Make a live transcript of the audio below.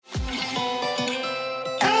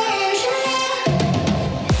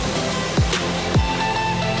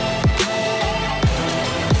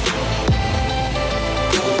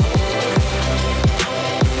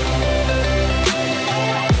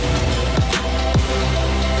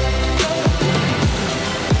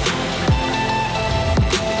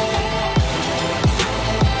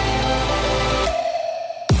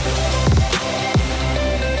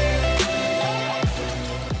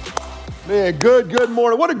Amen. Good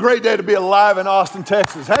morning. What a great day to be alive in Austin,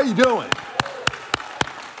 Texas. How you doing?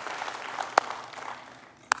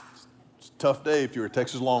 It's a tough day if you're a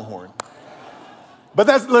Texas Longhorn. But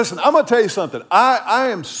listen, I'm going to tell you something. I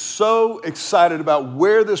am so excited about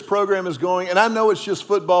where this program is going, and I know it's just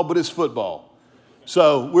football, but it's football.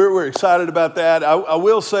 So we're excited about that. I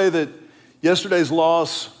will say that yesterday's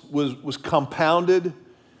loss was compounded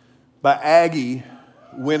by Aggie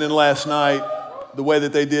winning last night the way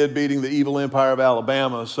that they did, beating the evil empire of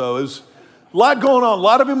Alabama. So it was a lot going on, a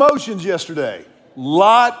lot of emotions yesterday,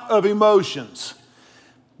 lot of emotions.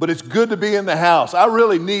 But it's good to be in the house. I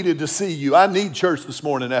really needed to see you. I need church this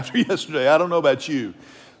morning after yesterday. I don't know about you,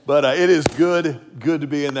 but it is good to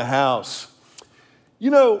be in the house. You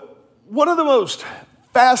know, one of the most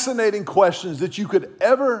fascinating questions that you could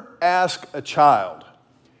ever ask a child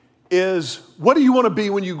is, what do you want to be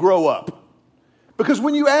when you grow up? Because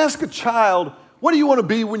when you ask a child, what do you want to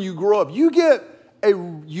be when you grow up? You get a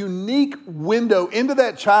unique window into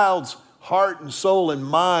that child's heart and soul and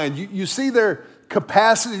mind. You see their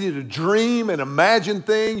capacity to dream and imagine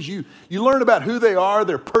things. You learn about who they are,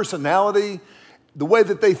 their personality, the way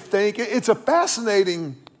that they think. It's a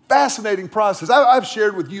fascinating process. I've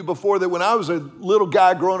shared with you before that when I was a little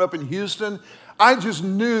guy growing up in Houston, I just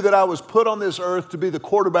knew that I was put on this earth to be the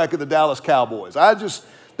quarterback of the Dallas Cowboys.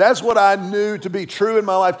 That's what I knew to be true in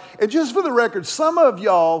my life. And just for the record, some of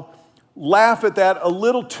y'all laugh at that a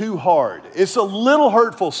little too hard. It's a little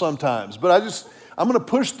hurtful sometimes, but I'm going to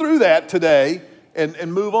push through that today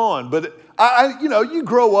and move on. But you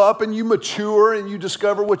grow up and you mature and you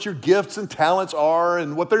discover what your gifts and talents are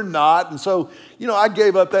and what they're not. And so, I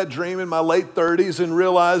gave up that dream in my late 30s and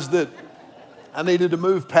realized that I needed to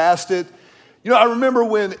move past it. I remember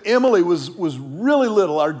when Emily was really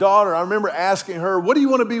little, our daughter, I remember asking her, what do you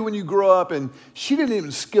want to be when you grow up? And she didn't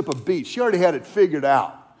even skip a beat. She already had it figured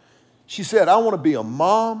out. She said, I want to be a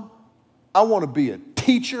mom, I want to be a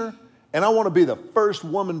teacher, and I want to be the first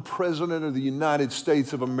woman president of the United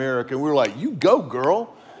States of America. And we were like, you go,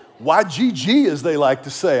 girl. YGG, as they like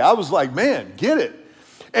to say. I was like, man, get it.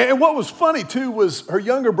 And what was funny, too, was her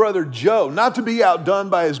younger brother, Joe, not to be outdone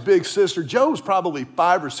by his big sister. Joe was probably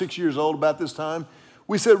 5 or 6 years old about this time.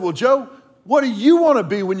 We said, well, Joe, what do you want to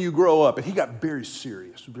be when you grow up? And he got very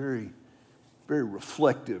serious, very, very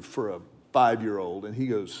reflective for a 5-year-old. And he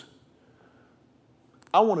goes,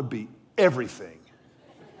 I want to be everything.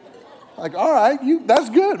 Like, all right, that's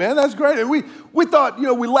good, man. That's great. And we thought,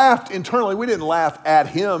 we laughed internally. We didn't laugh at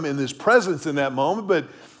him in his presence in that moment, but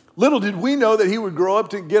little did we know that he would grow up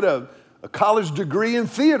to get a college degree in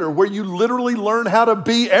theater where you literally learn how to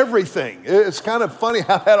be everything. It's kind of funny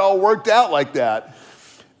how that all worked out like that.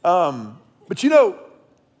 But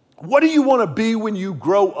what do you want to be when you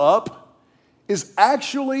grow up is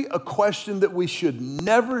actually a question that we should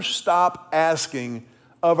never stop asking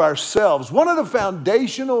of ourselves. One of the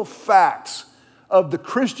foundational facts of the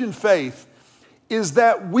Christian faith is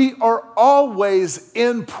that we are always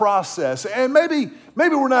in process. And maybe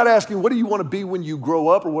we're not asking, what do you want to be when you grow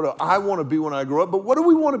up, or what do I want to be when I grow up, but what do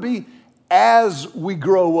we want to be as we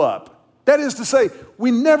grow up? That is to say,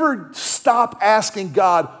 we never stop asking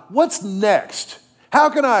God, what's next? How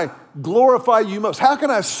can I glorify you most? How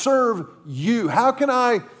can I serve you? How can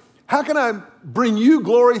I bring you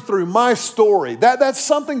glory through my story? That's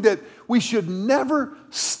something that we should never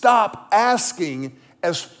stop asking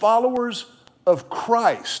as followers of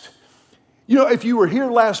Christ. If you were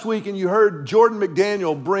here last week and you heard Jordan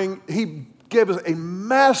McDaniel he gave us a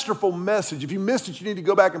masterful message. If you missed it, you need to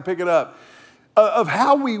go back and pick it up, of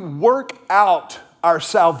how we work out our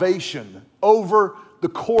salvation over the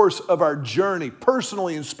course of our journey,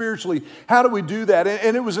 personally and spiritually. How do we do that?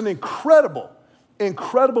 And it was an incredible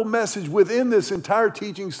message within this entire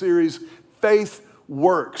teaching series, Faith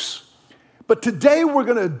Works. But today we're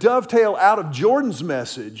going to dovetail out of Jordan's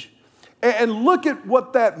message and look at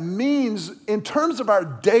what that means in terms of our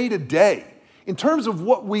day-to-day, in terms of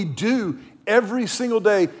what we do every single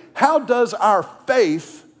day. How does our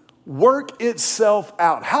faith work itself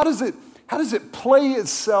out? How does it play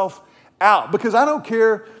itself out? Because I don't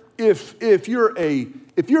care if you're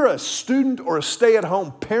a student or a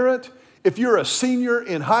stay-at-home parent, if you're a senior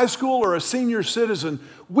in high school or a senior citizen,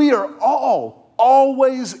 we are all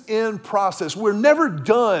always in process. We're never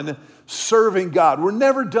done serving God. We're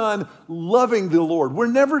never done loving the Lord. We're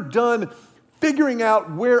never done figuring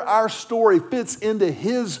out where our story fits into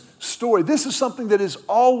His story. This is something that is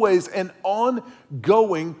always an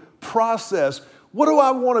ongoing process. What do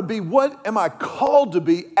I want to be? What am I called to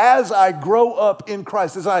be as I grow up in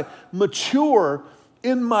Christ, as I mature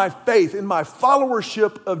in my faith, in my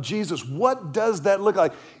followership of Jesus? What does that look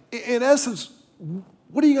like? In essence,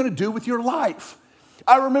 What are you going to do with your life?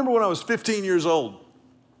 I remember when I was 15 years old,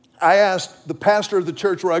 I asked the pastor of the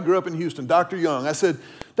church where I grew up in Houston, Dr. Young, I said,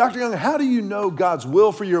 Dr. Young, how do you know God's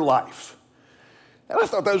will for your life? And I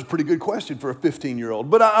thought that was a pretty good question for a 15-year-old.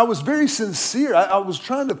 But I was very sincere. I was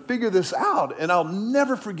trying to figure this out. And I'll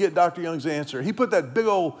never forget Dr. Young's answer. He put that big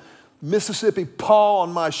old Mississippi paw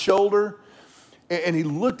on my shoulder. And he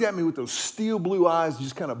looked at me with those steel blue eyes,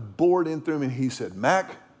 just kind of bored in through me. And he said,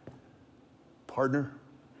 Mac, partner,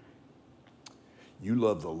 you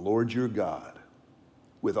love the Lord your God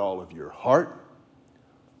with all of your heart,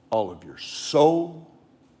 all of your soul,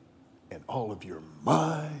 and all of your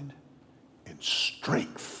mind and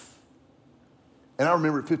strength. And I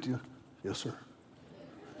remember at 50, yes, sir.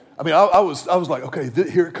 I mean, I was like, okay,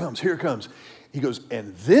 here it comes. He goes,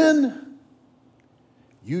 and then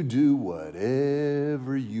you do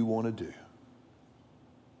whatever you want to do.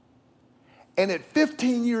 And at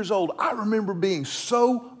 15 years old, I remember being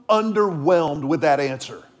so underwhelmed with that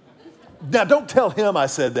answer. Now, don't tell him I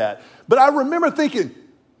said that, but I remember thinking,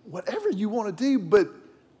 whatever you want to do, but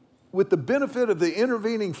with the benefit of the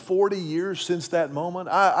intervening 40 years since that moment,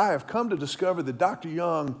 I have come to discover that Dr.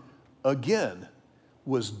 Young, again,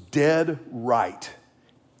 was dead right.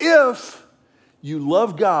 If you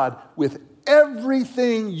love God with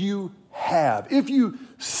everything you have, if you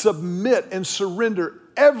submit and surrender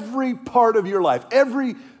every part of your life,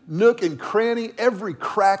 every nook and cranny, every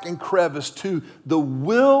crack and crevice to the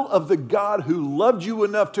will of the God who loved you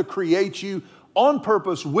enough to create you on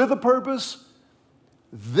purpose, with a purpose,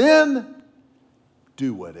 then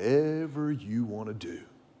do whatever you want to do.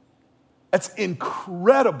 That's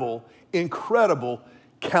incredible, incredible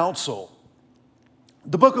counsel.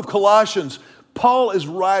 The book of Colossians, Paul is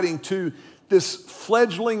writing to this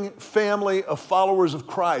fledgling family of followers of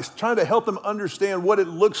Christ, trying to help them understand what it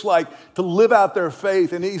looks like to live out their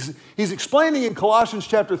faith. And he's explaining in Colossians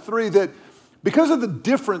chapter 3 that because of the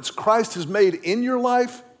difference Christ has made in your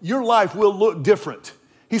life will look different.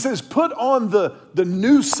 He says, put on the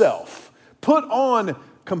new self. Put on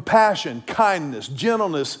compassion, kindness,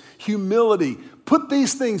 gentleness, humility. Put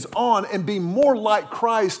these things on and be more like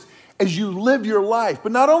Christ as you live your life.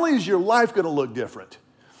 But not only is your life going to look different,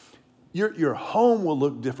 your home will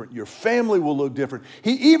look different. Your family will look different.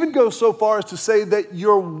 He even goes so far as to say that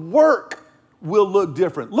your work will look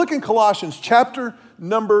different. Look in Colossians chapter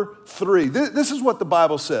number 3. This is what the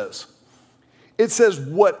Bible says. It says,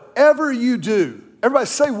 whatever you do, everybody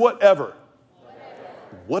say whatever.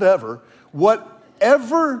 Whatever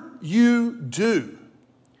you do,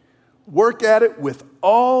 work at it with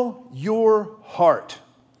all your heart,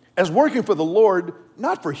 as working for the Lord,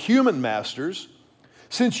 not for human masters,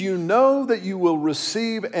 since you know that you will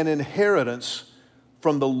receive an inheritance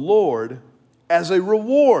from the Lord as a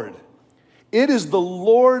reward. It is the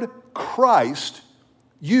Lord Christ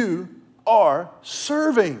you are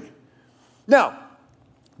serving. Now,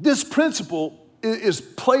 this principle is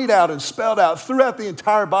played out and spelled out throughout the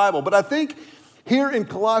entire Bible, but I think here in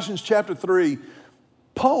Colossians chapter 3,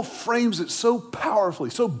 Paul frames it so powerfully,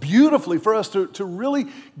 so beautifully for us to really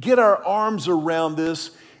get our arms around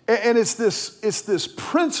this. And it's this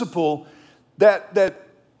principle that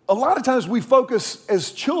a lot of times we focus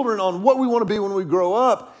as children on what we want to be when we grow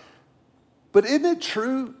up. But isn't it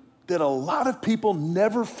true that a lot of people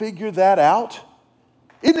never figure that out?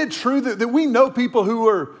 Isn't it true that we know people who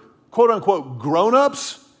are quote unquote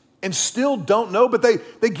grown-ups and still don't know, but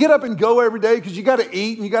they get up and go every day because you got to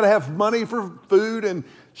eat and you got to have money for food and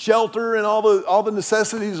shelter and all the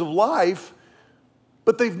necessities of life,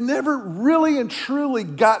 but they've never really and truly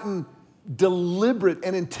gotten deliberate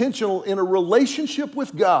and intentional in a relationship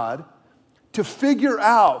with God to figure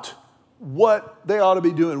out what they ought to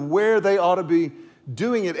be doing, where they ought to be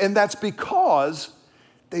doing it. And that's because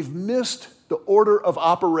they've missed the order of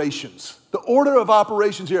operations. The order of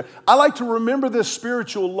operations here. I like to remember this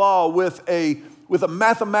spiritual law with a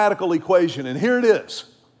mathematical equation, and here it is.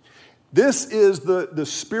 This is the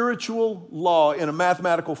spiritual law in a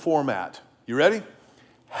mathematical format. You ready?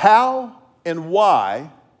 How and why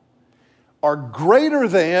are greater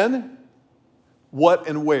than what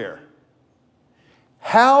and where.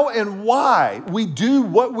 How and why we do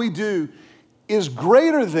what we do is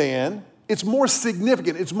greater than, it's more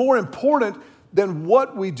significant, it's more important than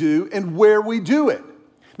what we do and where we do it.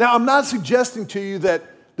 Now, I'm not suggesting to you that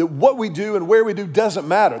what we do and where we do doesn't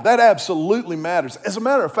matter. That absolutely matters. As a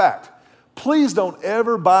matter of fact, please don't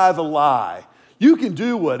ever buy the lie. You can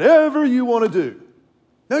do whatever you want to do.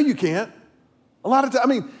 No, you can't. A lot of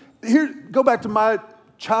times, go back to my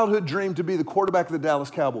childhood dream to be the quarterback of the Dallas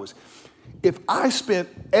Cowboys. If I spent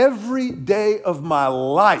every day of my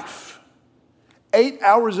life 8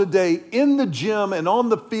 hours a day in the gym and on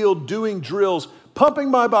the field doing drills,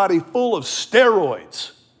 pumping my body full of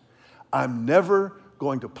steroids, I'm never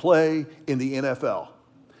going to play in the NFL.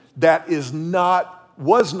 That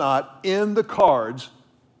was not in the cards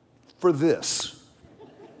for this.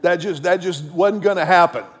 That just wasn't going to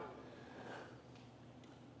happen.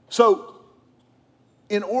 So,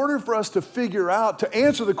 in order for us to figure out, to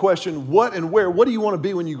answer the question, what and where, what do you want to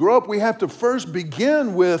be when you grow up, we have to first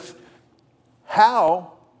begin with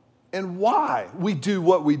how and why we do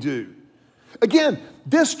what we do. Again,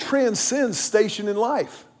 this transcends station in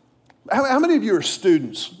life. How many of you are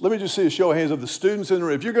students? Let me just see a show of hands of the students in the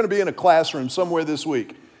room. If you're going to be in a classroom somewhere this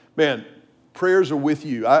week, man, prayers are with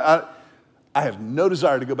you. I have no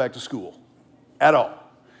desire to go back to school at all.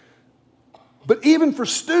 But even for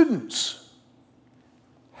students,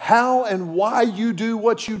 how and why you do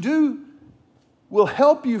what you do will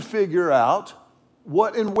help you figure out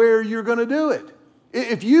what and where you're going to do it.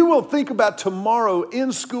 If you will think about tomorrow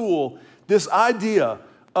in school, this idea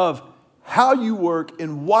of how you work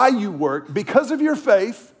and why you work because of your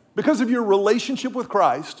faith, because of your relationship with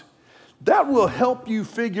Christ, that will help you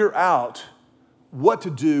figure out what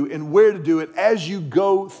to do and where to do it as you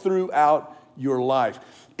go throughout your life.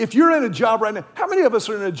 If you're in a job right now, how many of us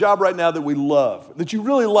are in a job right now that we love, that you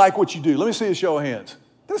really like what you do? Let me see a show of hands.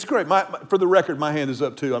 That's great. For the record, my hand is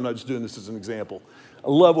up too. I'm not just doing this as an example. I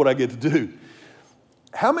love what I get to do.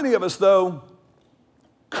 How many of us, though,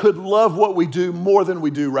 could love what we do more than we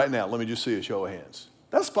do right now? Let me just see a show of hands.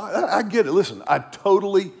 That's fine. I get it. Listen, I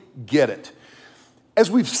totally get it. As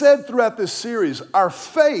we've said throughout this series, our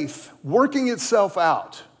faith working itself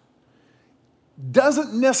out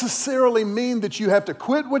doesn't necessarily mean that you have to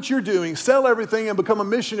quit what you're doing, sell everything, and become a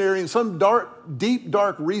missionary in some deep,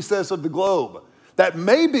 dark recess of the globe. That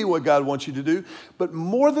may be what God wants you to do, but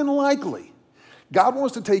more than likely, God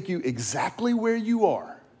wants to take you exactly where you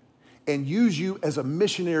are and use you as a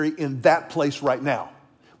missionary in that place right now.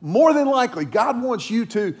 More than likely, God wants you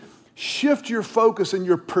to shift your focus and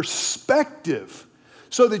your perspective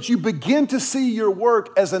so that you begin to see your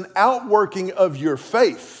work as an outworking of your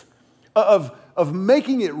faith, of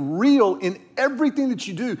making it real in everything that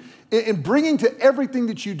you do, in bringing to everything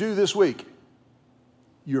that you do this week,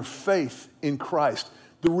 your faith in Christ,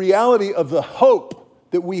 the reality of the hope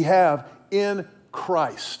that we have in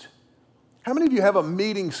Christ. How many of you have a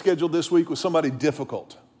meeting scheduled this week with somebody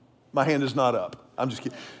difficult? My hand is not up. I'm just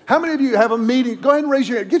kidding. How many of you have a meeting? Go ahead and raise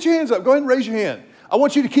your hand. Get your hands up. Go ahead and raise your hand. I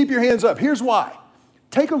want you to keep your hands up. Here's why.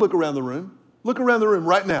 Take a look around the room. Look around the room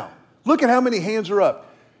right now. Look at how many hands are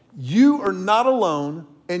up. You are not alone,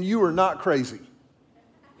 and you are not crazy.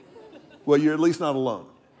 Well, you're at least not alone.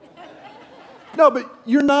 No, but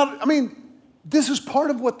you're not, this is part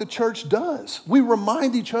of what the church does. We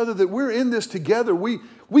remind each other that we're in this together.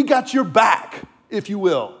 We got your back, if you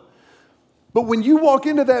will. But when you walk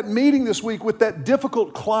into that meeting this week with that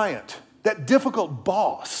difficult client, that difficult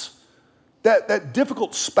boss, that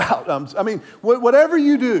difficult spouse, whatever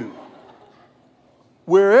you do,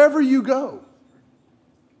 wherever you go,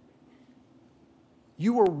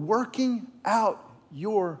 you are working out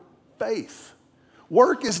your faith.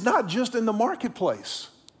 Work is not just in the marketplace.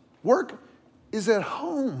 Work is at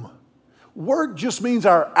home. Work just means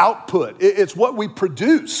our output. It's what we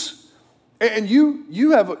produce. And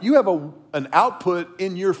you have an output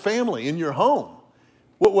in your family, in your home,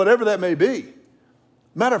 whatever that may be.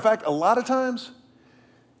 Matter of fact, a lot of times,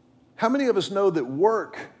 how many of us know that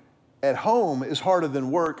work at home is harder than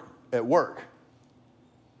work at work?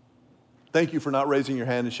 Thank you for not raising your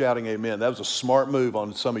hand and shouting amen. That was a smart move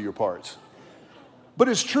on some of your parts. But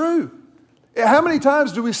it's true. How many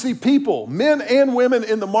times do we see people, men and women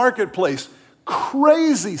in the marketplace,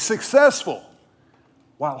 crazy successful,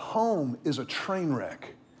 while home is a train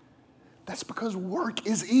wreck? That's because work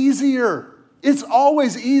is easier. It's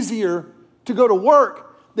always easier to go to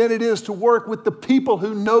work than it is to work with the people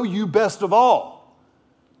who know you best of all.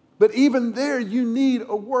 But even there, you need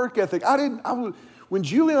a work ethic. When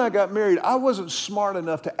Julie and I got married, I wasn't smart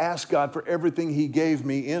enough to ask God for everything He gave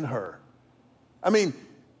me in her.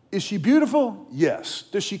 Is she beautiful? Yes.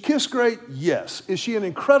 Does she kiss great? Yes. Is she an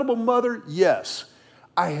incredible mother? Yes.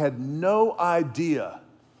 I had no idea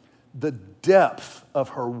the depth of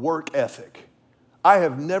her work ethic. I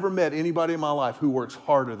have never met anybody in my life who works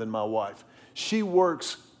harder than my wife. She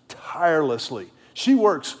works tirelessly. She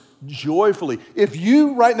works joyfully. If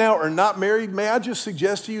you right now are not married, may I just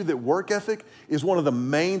suggest to you that work ethic is one of the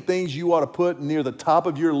main things you ought to put near the top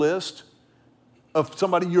of your list of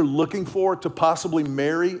somebody you're looking for to possibly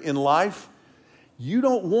marry in life. You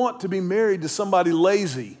don't want to be married to somebody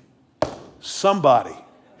lazy. Somebody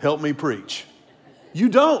help me preach. You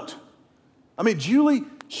don't. I mean, Julie,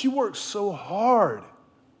 she works so hard.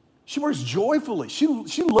 She works joyfully. She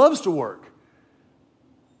loves to work.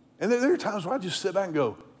 And there are times where I just sit back and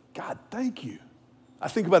go, God, thank you. I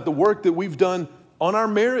think about the work that we've done on our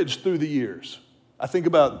marriage through the years. I think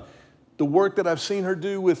about the work that I've seen her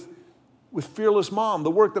do with Fearless Mom,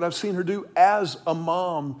 the work that I've seen her do as a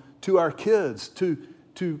mom to our kids,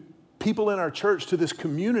 to people in our church, to this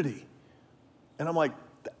community. And I'm like,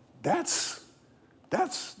 that's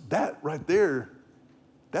that right there.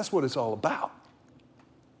 That's what it's all about.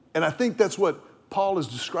 And I think that's what Paul is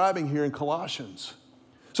describing here in Colossians.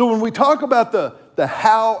 So when we talk about the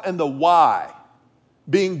how and the why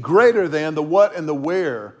being greater than the what and the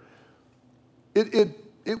where,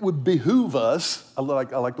 it would behoove us, I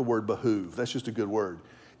like the word behoove, that's just a good word.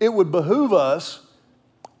 It would behoove us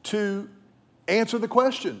to answer the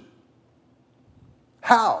question,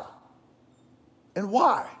 how and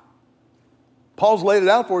why? Paul's laid it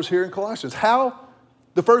out for us here in Colossians. How?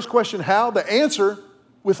 The first question, how? The answer,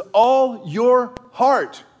 with all your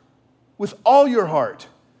heart. With all your heart.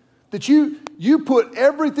 That you put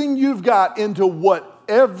everything you've got into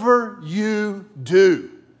whatever you do.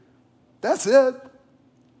 That's it.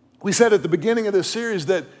 We said at the beginning of this series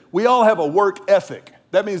that we all have a work ethic.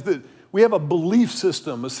 That means that we have a belief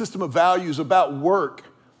system, a system of values about work.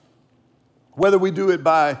 Whether we do it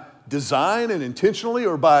by design and intentionally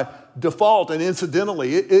or by default and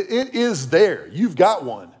incidentally, it is there. You've got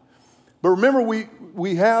one. But remember,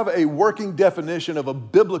 we have a working definition of a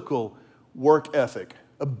biblical work ethic.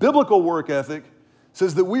 A biblical work ethic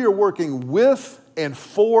says that we are working with and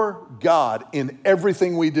for God in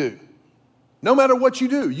everything we do. No matter what you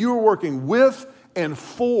do, you are working with and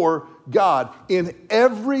for God in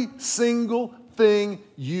every single thing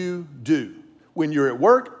you do. When you're at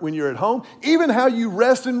work, when you're at home, even how you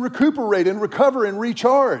rest and recuperate and recover and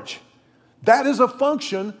recharge. That is a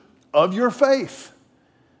function of your faith.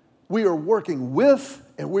 We are working with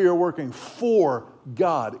and we are working for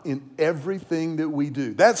God in everything that we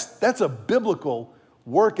do. That's a biblical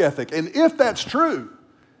work ethic. And if that's true,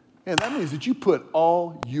 and that means that you put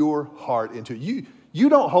all your heart into it. You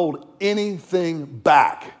don't hold anything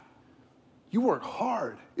back. You work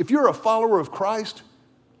hard. If you're a follower of Christ,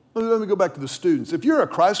 let me go back to the students. If you're a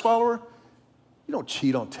Christ follower, you don't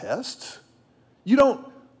cheat on tests. You don't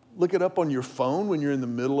look it up on your phone when you're in the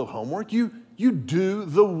middle of homework. You do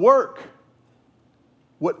the work.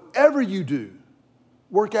 Whatever you do,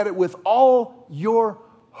 work at it with all your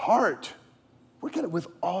heart. Work at it with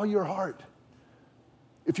all your heart.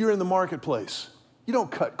 If you're in the marketplace, you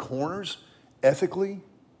don't cut corners ethically,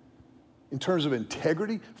 in terms of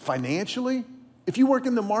integrity, financially. If you work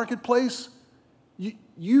in the marketplace,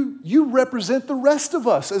 you represent the rest of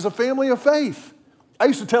us as a family of faith. I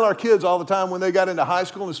used to tell our kids all the time when they got into high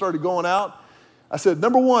school and started going out, I said,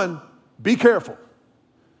 number one, be careful.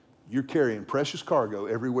 You're carrying precious cargo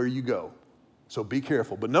everywhere you go, so be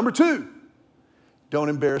careful. But number two, don't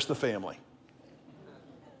embarrass the family.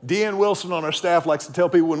 Deanne Wilson on our staff likes to tell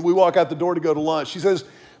people when we walk out the door to go to lunch, she says,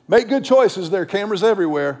 make good choices, there are cameras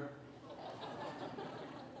everywhere.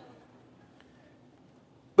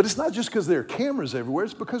 But it's not just because there are cameras everywhere,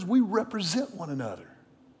 it's because we represent one another.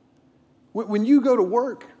 When you go to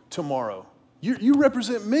work tomorrow, you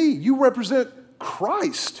represent me, you represent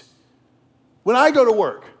Christ. When I go to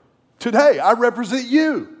work today, I represent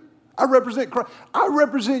you. I represent Christ. I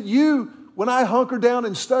represent you when I hunker down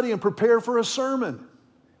and study and prepare for a sermon.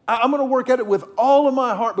 I'm going to work at it with all of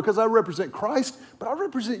my heart because I represent Christ, but I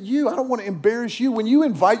represent you. I don't want to embarrass you. When you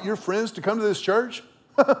invite your friends to come to this church,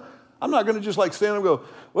 I'm not going to just like stand and go,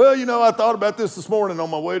 well, I thought about this morning on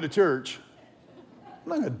my way to church. I'm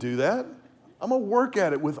not going to do that. I'm going to work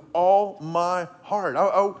at it with all my heart.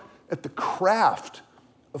 At the craft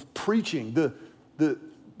of preaching, the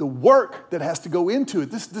work that has to go into it.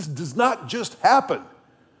 This does not just happen.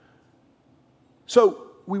 So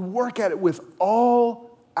we work at it with all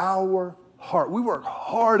our heart. We work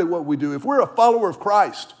hard at what we do. If we're a follower of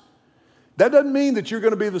Christ, that doesn't mean that you're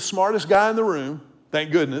going to be the smartest guy in the room.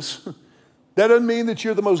 Thank goodness. That doesn't mean that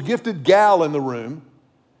you're the most gifted gal in the room.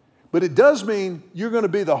 But it does mean you're going to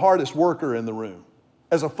be the hardest worker in the room.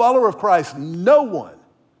 As a follower of Christ, no one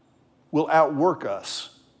will outwork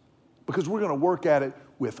us because we're going to work at it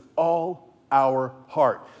with all our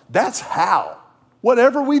heart. That's how.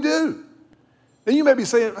 Whatever we do. And you may be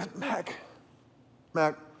saying, Mac,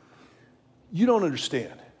 you don't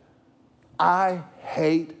understand. I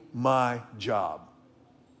hate my job.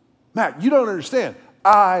 Mac, you don't understand.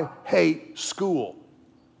 I hate school.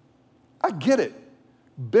 I get it.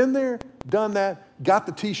 Been there, done that, got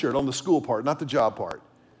the t-shirt on the school part, not the job part.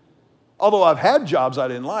 Although I've had jobs I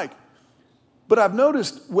didn't like. But I've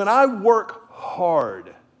noticed when I work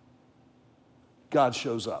hard, God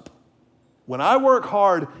shows up. When I work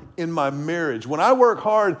hard in my marriage, when I work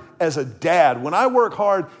hard as a dad, when I work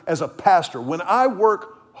hard as a pastor, when I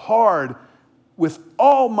work hard with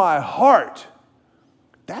all my heart,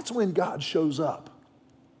 that's when God shows up.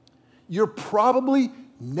 You're probably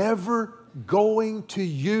never going to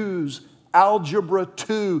use Algebra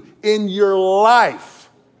 2 in your life.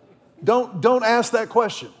 Don't ask that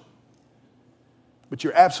question. But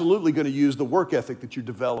you're absolutely going to use the work ethic that you're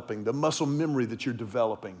developing, the muscle memory that you're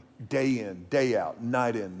developing, day in, day out,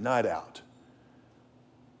 night in, night out.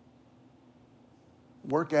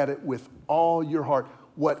 Work at it with all your heart.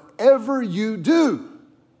 Whatever you do,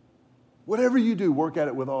 work at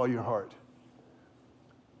it with all your heart.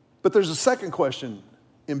 But there's a second question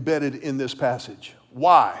embedded in this passage.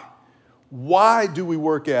 Why? Why do we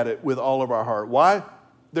work at it with all of our heart? Why?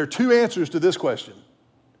 There are two answers to this question.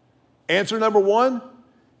 Answer number one,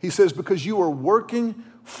 he says, because you are working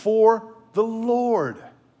for the Lord.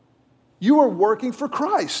 You are working for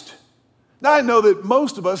Christ. Now, I know that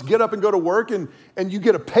most of us get up and go to work and you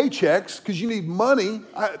get a paycheck because you need money.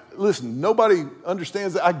 Listen, nobody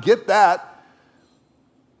understands that. I get that.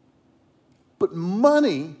 But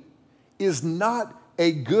money is not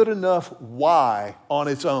a good enough why on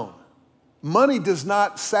its own. Money does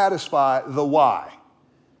not satisfy the why.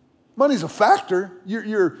 Money's a factor.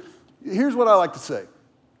 Here's what I like to say.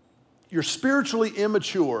 You're spiritually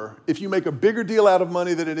immature if you make a bigger deal out of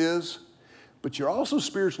money than it is, but you're also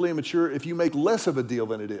spiritually immature if you make less of a deal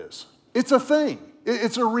than it is. It's a thing.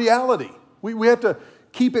 It's a reality. We have to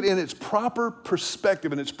keep it in its proper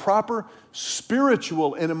perspective, in its proper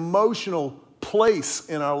spiritual and emotional place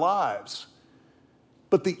in our lives.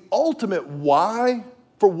 But the ultimate why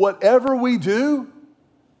for whatever we do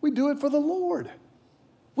it for the Lord.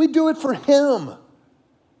 We do it for Him.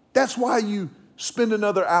 That's why you spend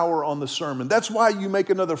another hour on the sermon. That's why you make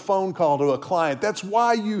another phone call to a client. That's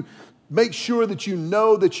why you make sure that you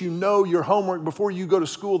know your homework before you go to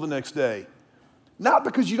school the next day. Not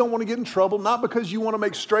because you don't want to get in trouble, not because you want to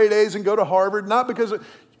make straight A's and go to Harvard,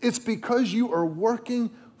 it's because you are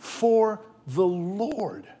working for the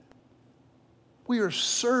Lord. We are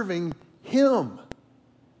serving Him.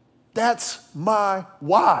 That's my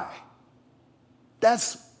why.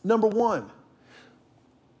 That's number one.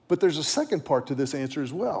 But there's a second part to this answer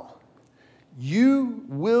as well. You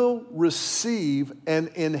will receive an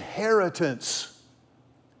inheritance.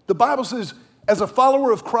 The Bible says, as a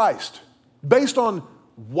follower of Christ, based on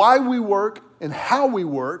why we work and how we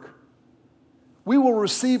work, we will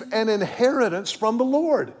receive an inheritance from the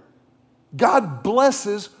Lord. God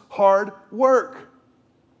blesses hard work.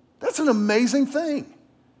 That's an amazing thing.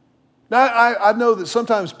 Now, I know that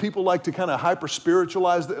sometimes people like to kind of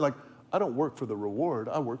hyper-spiritualize that, like, I don't work for the reward,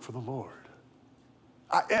 I work for the Lord.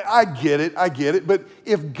 I get it. But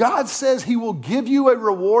if God says He will give you a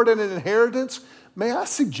reward and an inheritance, may I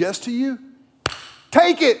suggest to you,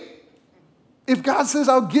 take it. If God says,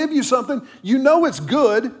 I'll give you something, you know it's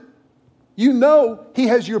good. You know He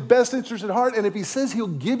has your best interest at heart. And if He says He'll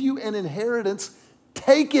give you an inheritance,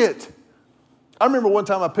 take it. I remember one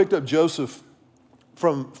time I picked up Joseph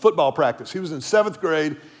from football practice. He was in 7th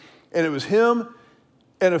grade, and it was him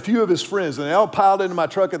and a few of his friends, and they all piled into my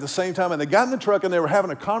truck at the same time, and they got in the truck and they were having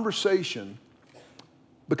a conversation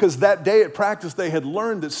because that day at practice they had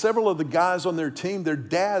learned that several of the guys on their team, their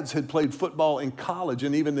dads had played football in college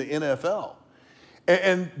and even the NFL.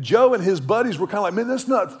 And Joe and his buddies were kind of like, man, that's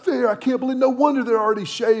not fair. I can't believe, no wonder they're already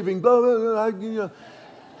shaving, blah, blah, blah.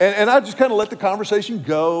 And I just kind of let the conversation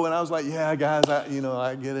go, and I was like, yeah, guys,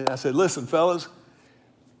 I get it. I said, listen, fellas,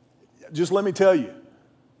 just let me tell you,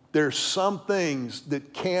 there's some things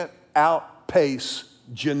that can't outpace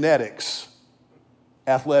genetics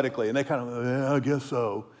athletically. And they kind of, yeah, I guess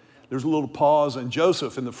so. There's a little pause, and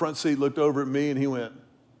Joseph in the front seat looked over at me, and he went,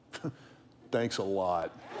 thanks a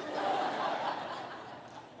lot.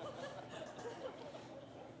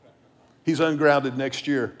 He's ungrounded next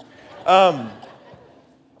year.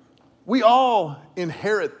 We all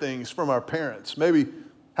inherit things from our parents. Maybe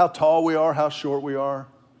how tall we are, how short we are,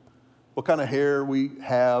 what kind of hair we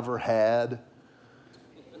have or had,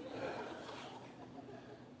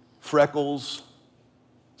 freckles,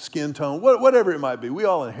 skin tone, whatever it might be. We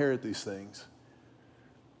all inherit these things.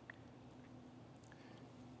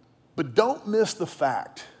 But don't miss the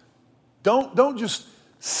fact. Don't just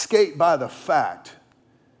skate by the fact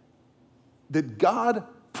that God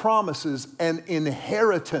promises an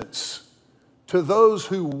inheritance to those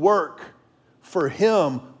who work for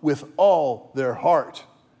Him with all their heart.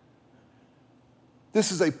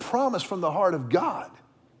 This is a promise from the heart of God.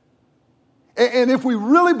 And if we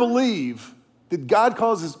really believe that God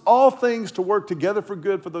causes all things to work together for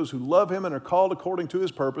good for those who love him and are called according to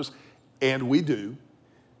his purpose, and we do,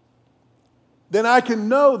 then I can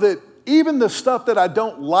know that even the stuff that I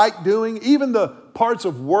don't like doing, even the parts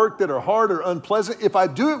of work that are hard or unpleasant, if I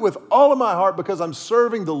do it with all of my heart because I'm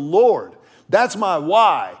serving the Lord, that's my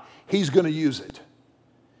why, he's going to use it.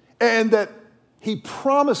 And that he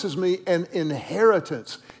promises me an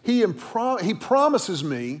inheritance. He promises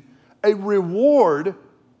me a reward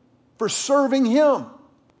for serving him,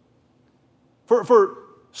 for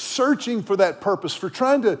searching for that purpose, for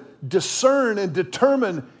trying to discern and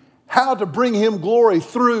determine how to bring him glory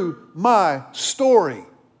through my story.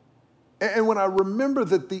 And when I remember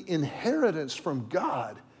that the inheritance from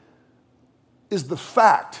God is the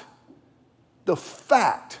fact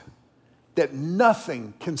that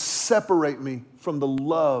nothing can separate me from the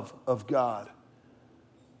love of God.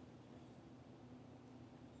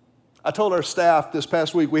 I told our staff this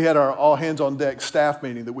past week, we had our all hands on deck staff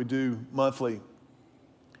meeting that we do monthly.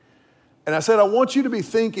 And I said, I want you to be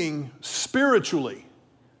thinking spiritually,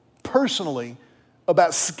 personally,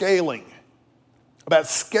 about scaling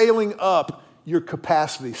up your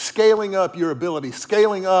capacity, scaling up your ability,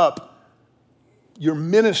 scaling up your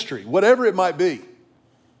ministry, whatever it might be.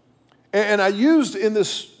 And I used in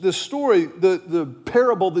this story the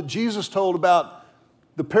parable that Jesus told about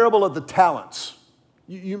the parable of the talents.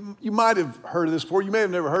 You might have heard of this before. You may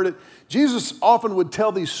have never heard it. Jesus often would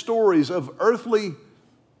tell these stories of earthly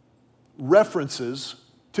references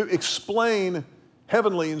to explain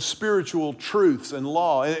heavenly and spiritual truths and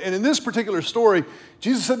law. And in this particular story,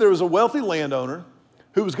 Jesus said there was a wealthy landowner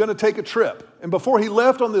who was going to take a trip. And before he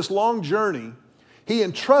left on this long journey, he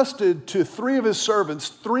entrusted to 3 of his servants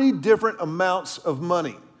 3 different amounts of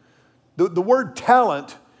money. The word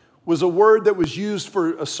talent was a word that was used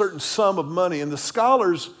for a certain sum of money. And the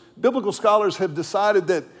scholars, biblical scholars, have decided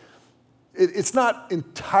that it's not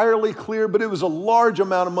entirely clear, but it was a large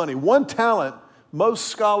amount of money. 1 talent, most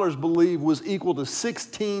scholars believe, was equal to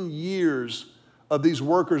 16 years of these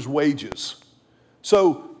workers' wages.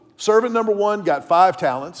 So servant number 1 got 5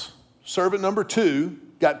 talents. Servant number 2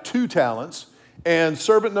 got 2 talents. And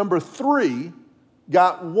servant number 3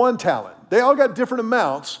 got 1 talent. They all got different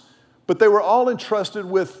amounts, but they were all entrusted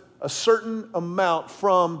with a certain amount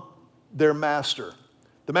from their master.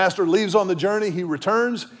 The master leaves on the journey, he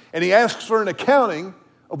returns, and he asks for an accounting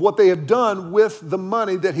of what they have done with the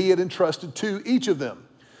money that he had entrusted to each of them.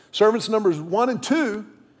 Servants numbers 1 and 2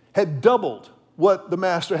 had doubled what the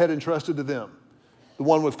master had entrusted to them. The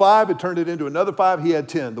one with 5 had turned it into another 5, he had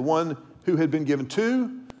 10. The one who had been given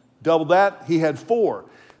 2, doubled that, he had 4.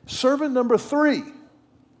 Servant number 3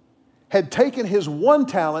 had taken his 1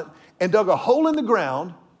 talent and dug a hole in the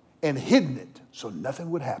ground and hidden it so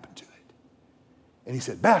nothing would happen to it. And he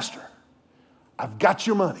said, Master, I've got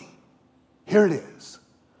your money. Here it is.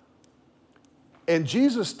 And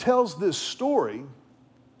Jesus tells this story,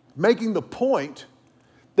 making the point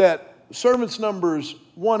that servants numbers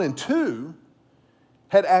 1 and 2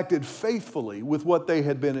 had acted faithfully with what they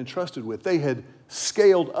had been entrusted with. They had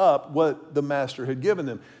scaled up what the master had given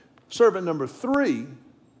them. Servant number 3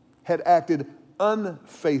 had acted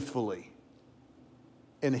unfaithfully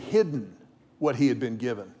and hidden what he had been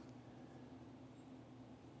given.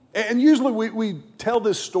 And usually we tell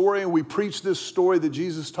this story and we preach this story that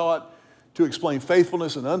Jesus taught to explain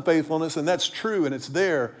faithfulness and unfaithfulness, and that's true and it's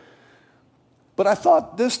there. But I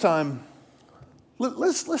thought this time,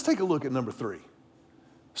 let's take a look at number 3.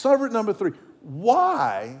 Start at number 3.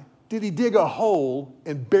 Why did he dig a hole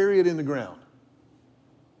and bury it in the ground?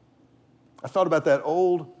 I thought about that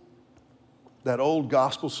old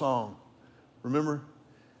gospel song. Remember?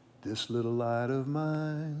 This little light of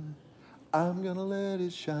mine, I'm gonna let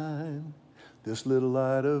it shine. This little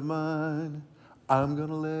light of mine, I'm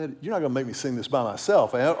gonna let it. You're not gonna make me sing this by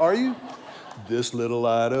myself, are you? This little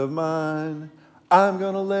light of mine, I'm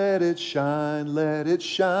gonna let it shine, let it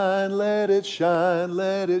shine, let it shine,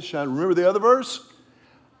 let it shine. Remember the other verse?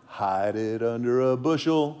 Hide it under a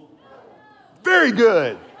bushel. Very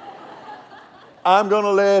good. I'm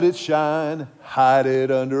gonna let it shine, hide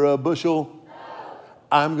it under a bushel.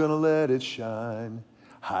 I'm gonna let it shine,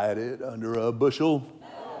 hide it under a bushel.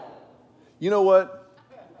 You know what?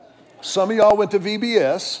 Some of y'all went to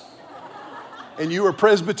VBS and you were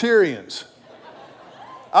Presbyterians.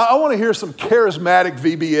 I want to hear some charismatic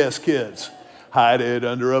VBS kids. Hide it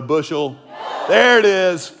under a bushel. There it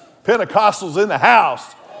is. Pentecostals in the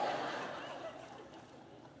house.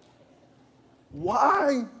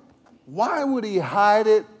 Why would he hide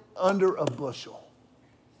it under a bushel?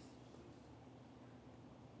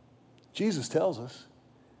 Jesus tells us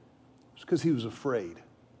it's because he was afraid.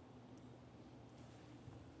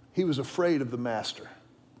 He was afraid of the master.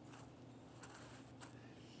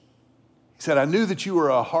 He said, I knew that you were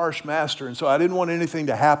a harsh master, and so I didn't want anything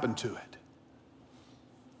to happen to it.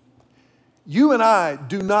 You and I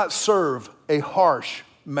do not serve a harsh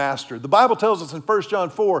master. The Bible tells us in 1 John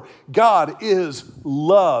 4, God is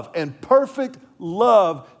love, and perfect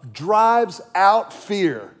love drives out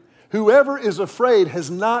fear. Whoever is afraid has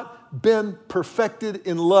not been perfected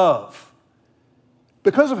in love.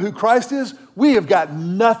 Because of who Christ is, we have got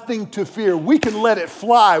nothing to fear. We can let it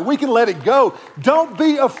fly. We can let it go. Don't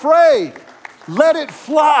be afraid. Let it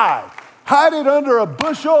fly. Hide it under a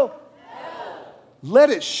bushel. Let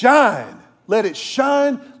it shine. Let it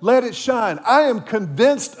shine. Let it shine. I am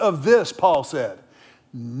convinced of this, Paul said.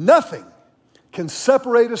 Nothing can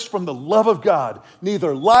separate us from the love of God.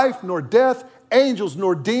 Neither life nor death, angels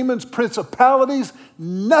nor demons, principalities,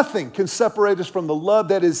 nothing can separate us from the love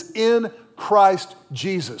that is in Christ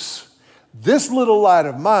Jesus. This little light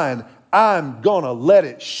of mine, I'm gonna let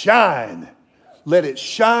it shine. Let it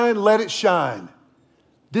shine, let it shine.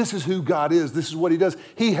 This is who God is. This is what He does.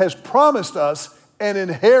 He has promised us an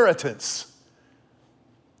inheritance.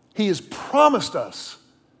 He has promised us,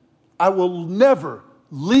 I will never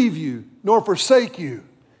leave you nor forsake you.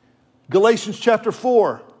 Galatians chapter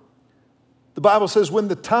 4, the Bible says, when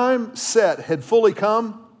the time set had fully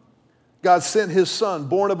come, God sent His Son,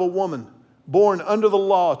 born of a woman, born under the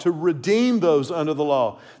law, to redeem those under the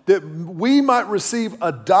law, that we might receive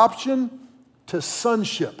adoption to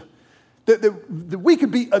sonship, that we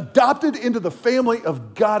could be adopted into the family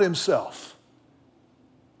of God Himself.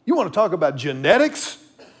 You want to talk about genetics?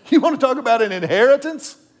 You want to talk about an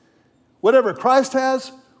inheritance? Whatever Christ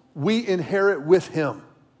has, we inherit with Him.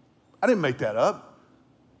 I didn't make that up.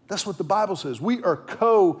 That's what the Bible says. We are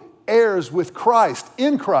co-heirs with Christ,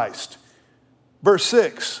 in Christ. Verse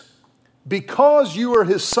 6, because you are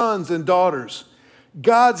His sons and daughters,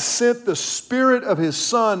 God sent the Spirit of His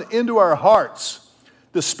Son into our hearts,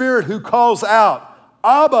 the Spirit who calls out,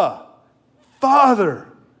 Abba, Father.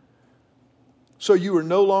 So you are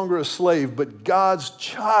no longer a slave, but God's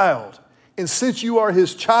child. And since you are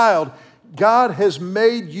His child, God has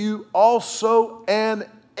made you also an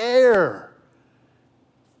heir.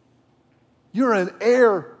 You're an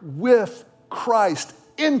heir with Christ,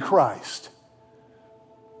 in Christ.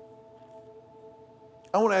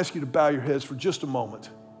 I want to ask you to bow your heads for just a moment.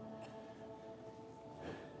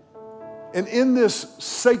 And in this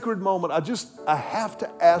sacred moment, I have to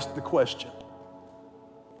ask the question.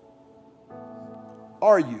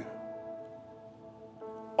 Are you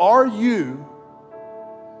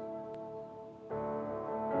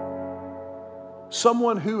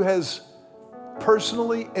someone who has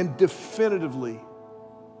personally and definitively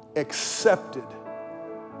accepted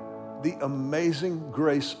the amazing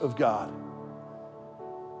grace of God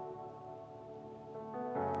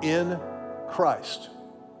in Christ?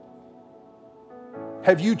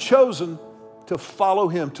 Have you chosen to follow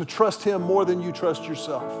Him, to trust Him more than you trust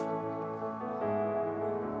yourself?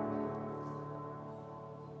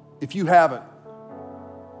 If you haven't,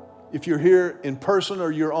 if you're here in person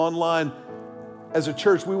or you're online, as a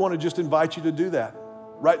church, we want to just invite you to do that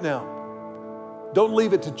right now. Don't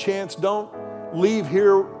leave it to chance. Don't leave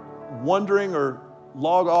here wondering or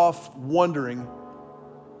log off wondering.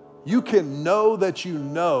 You can know that you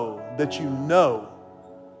know that you know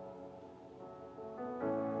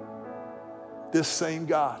this same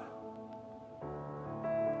God.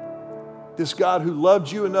 This God who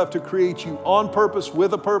loved you enough to create you on purpose,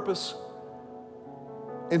 with a purpose,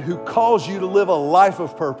 and who calls you to live a life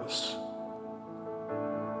of purpose.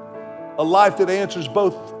 A life that answers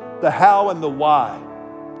both the how and the why.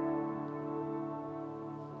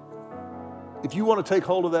 If you want to take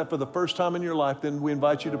hold of that for the first time in your life, then we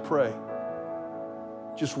invite you to pray.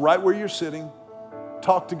 Just right where you're sitting,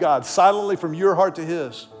 talk to God silently from your heart to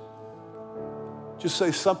His. Just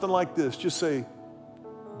say something like this. Just say,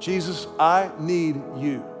 Jesus, I need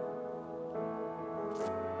you.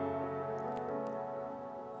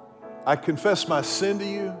 I confess my sin to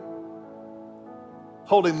you,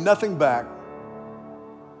 holding nothing back,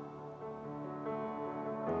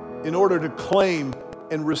 in order to claim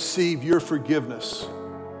and receive your forgiveness,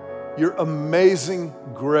 your amazing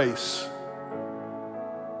grace.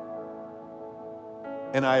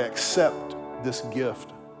 And I accept this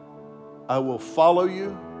gift. I will follow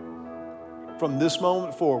you from this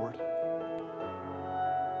moment forward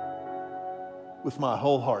with my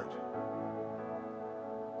whole heart.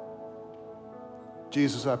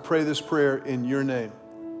 Jesus, I pray this prayer in your name.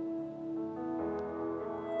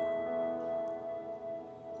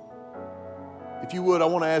 If you would, I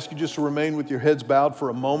want to ask you just to remain with your heads bowed for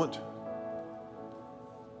a moment.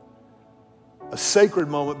 a sacred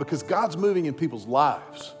moment because God's moving in people's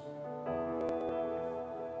lives.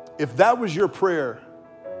 If that was your prayer,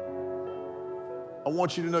 I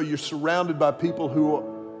want you to know you're surrounded by people who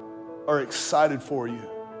are excited for you,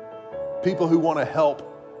 people who want to help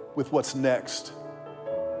with what's next.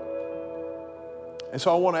 And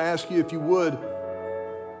so I want to ask you, if you would,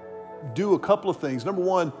 do a couple of things. Number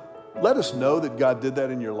one, let us know that God did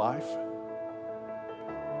that in your life.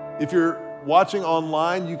 If you're watching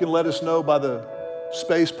online, you can let us know by the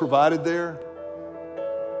space provided there.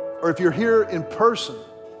 Or if you're here in person,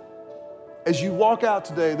 as you walk out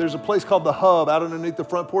today, there's a place called The Hub out underneath the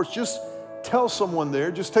front porch. Just tell someone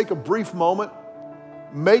there, just take a brief moment,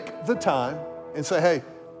 make the time, and say, hey,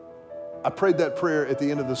 I prayed that prayer at the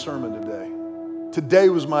end of the sermon today. Today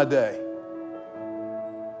was my day.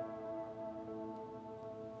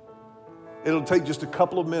 It'll take just a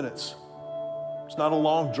couple of minutes. It's not a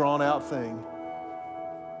long, drawn-out thing.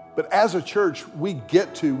 But as a church, we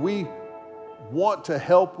want to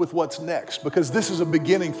help with what's next because this is a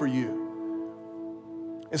beginning for you.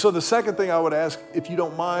 And so the second thing I would ask, if you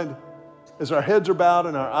don't mind, as our heads are bowed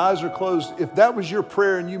and our eyes are closed, if that was your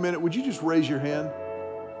prayer and you meant it, would you just raise your hand?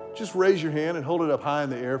 Just raise your hand and hold it up high in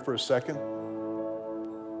the air for a second.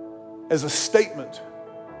 As a statement,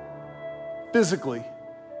 physically,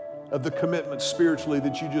 of the commitment spiritually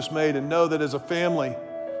that you just made, and know that as a family,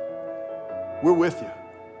 we're with you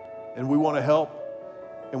and we want to help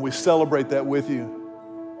and we celebrate that with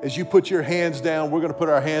you. As you put your hands down, we're going to put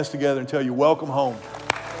our hands together and tell you, welcome home.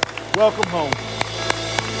 Welcome home.